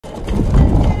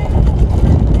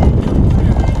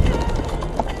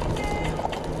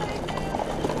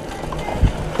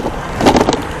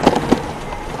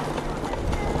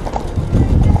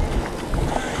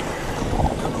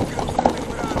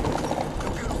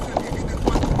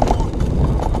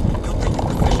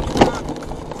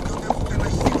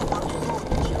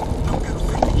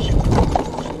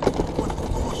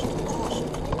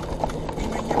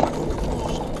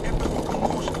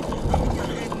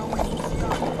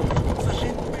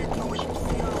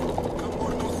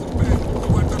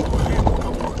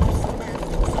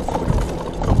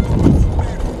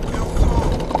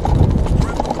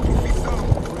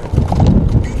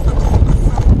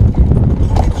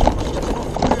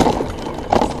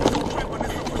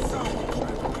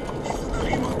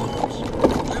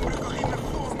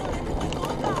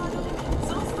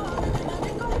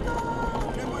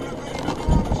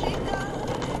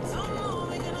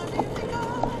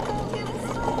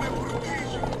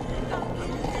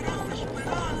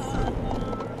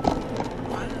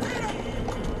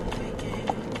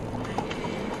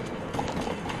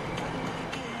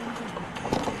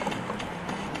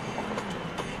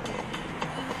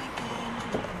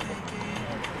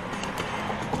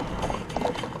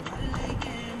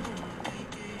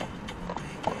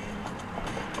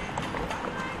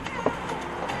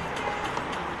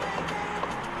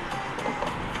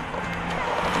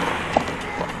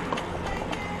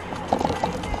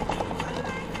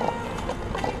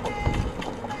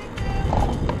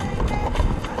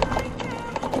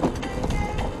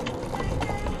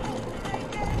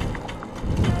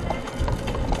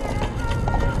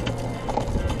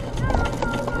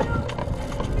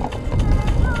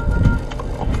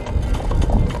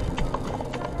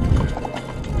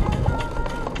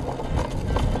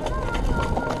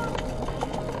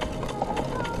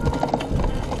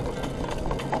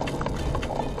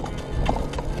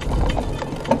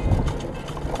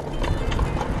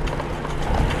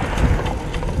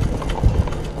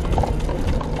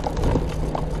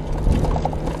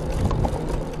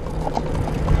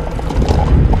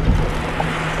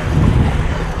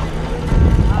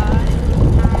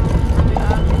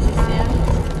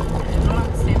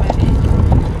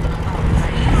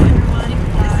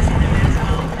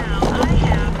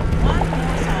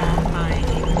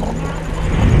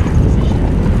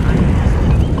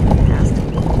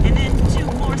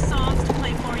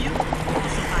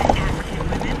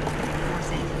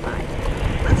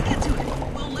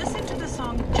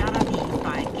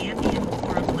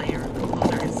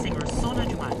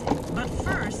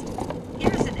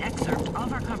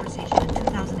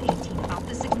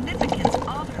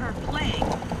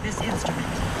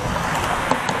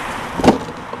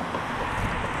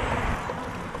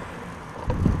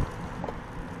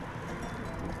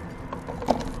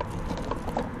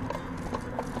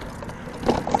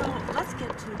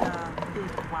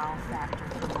wow factor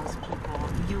for most people.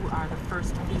 You are the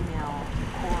first female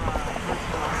kora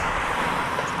virtuoso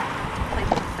to play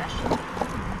professionally.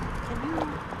 Can you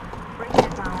break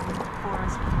it down for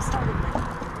us? Starting with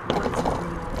what is a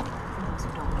griot for those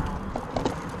who don't know?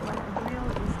 Well, a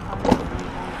griot is part of the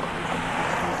old tradition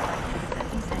that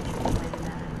essentially when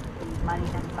the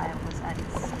maritime fire was at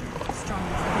its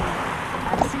strongest peak.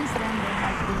 Since then, there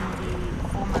has been the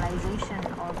formalization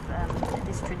of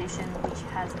this tradition, which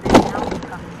has then now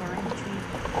become hereditary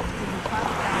to the